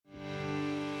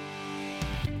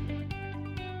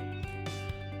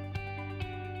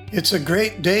It's a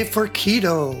great day for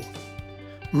keto.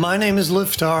 My name is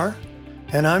Liftar,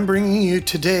 and I'm bringing you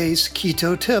today's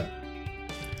keto tip.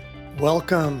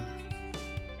 Welcome.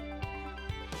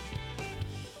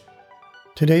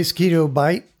 Today's keto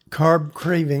bite, carb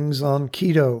cravings on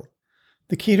keto.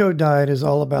 The keto diet is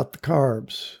all about the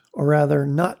carbs, or rather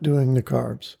not doing the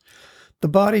carbs. The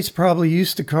body's probably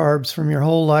used to carbs from your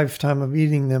whole lifetime of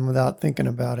eating them without thinking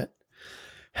about it.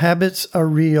 Habits are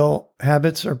real.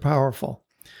 Habits are powerful.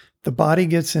 The body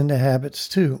gets into habits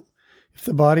too. If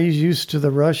the body is used to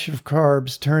the rush of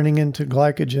carbs turning into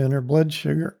glycogen or blood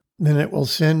sugar, then it will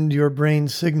send your brain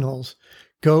signals,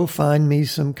 go find me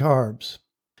some carbs.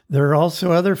 There are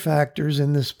also other factors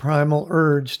in this primal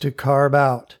urge to carb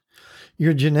out.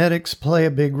 Your genetics play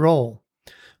a big role.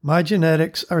 My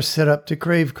genetics are set up to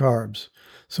crave carbs,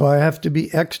 so I have to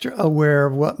be extra aware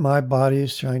of what my body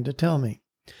is trying to tell me.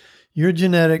 Your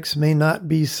genetics may not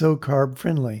be so carb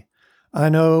friendly. I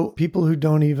know people who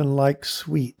don't even like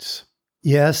sweets.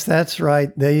 Yes, that's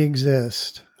right, they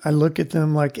exist. I look at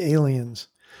them like aliens.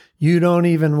 You don't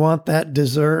even want that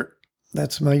dessert?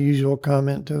 That's my usual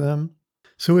comment to them.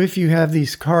 So if you have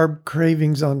these carb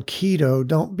cravings on keto,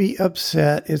 don't be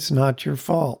upset. It's not your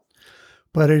fault,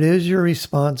 but it is your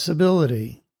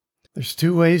responsibility. There's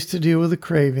two ways to deal with the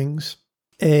cravings.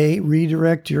 A,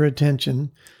 redirect your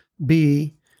attention.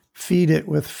 B, feed it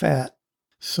with fat.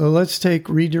 So let's take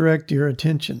redirect your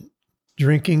attention.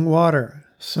 Drinking water.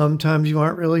 Sometimes you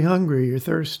aren't really hungry, you're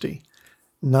thirsty.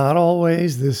 Not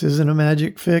always. This isn't a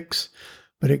magic fix,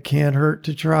 but it can't hurt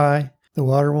to try. The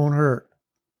water won't hurt.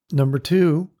 Number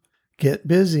 2, get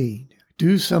busy.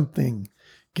 Do something.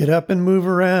 Get up and move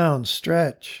around.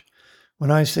 Stretch.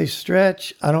 When I say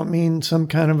stretch, I don't mean some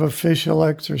kind of official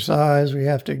exercise. We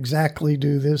have to exactly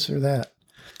do this or that.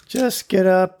 Just get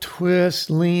up, twist,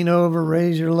 lean over,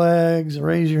 raise your legs,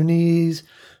 raise your knees,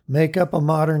 make up a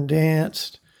modern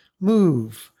dance,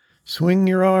 move, swing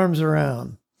your arms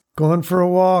around. Going for a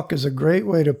walk is a great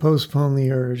way to postpone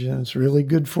the urge, and it's really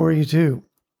good for you too.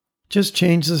 Just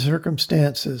change the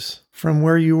circumstances from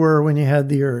where you were when you had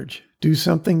the urge. Do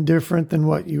something different than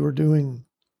what you were doing.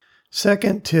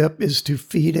 Second tip is to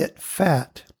feed it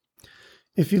fat.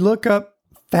 If you look up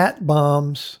fat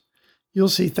bombs, you'll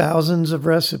see thousands of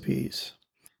recipes.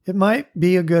 It might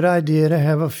be a good idea to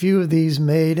have a few of these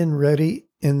made and ready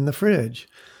in the fridge.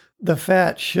 The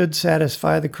fat should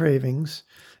satisfy the cravings,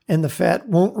 and the fat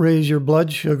won't raise your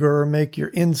blood sugar or make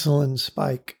your insulin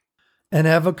spike. An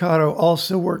avocado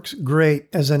also works great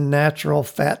as a natural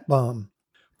fat bomb.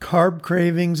 Carb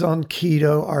cravings on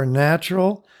keto are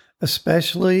natural,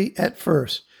 especially at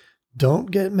first.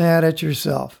 Don't get mad at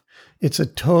yourself. It's a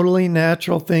totally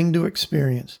natural thing to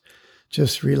experience.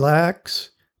 Just relax,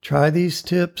 try these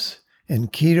tips,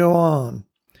 and keto on.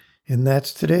 And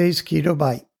that's today's Keto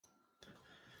Bite.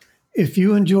 If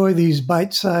you enjoy these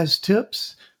bite-sized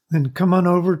tips, then come on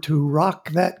over to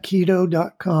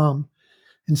rockthatketo.com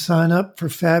and sign up for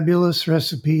fabulous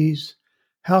recipes,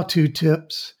 how-to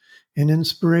tips, and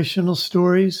inspirational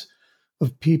stories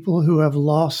of people who have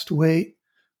lost weight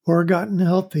or gotten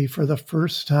healthy for the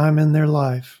first time in their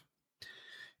life.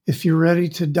 If you're ready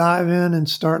to dive in and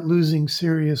start losing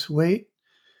serious weight,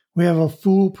 we have a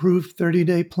foolproof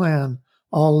 30-day plan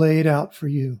all laid out for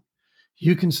you.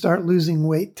 You can start losing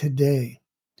weight today.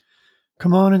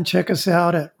 Come on and check us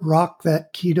out at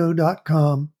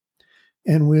rockthatketo.com,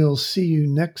 and we'll see you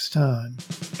next time.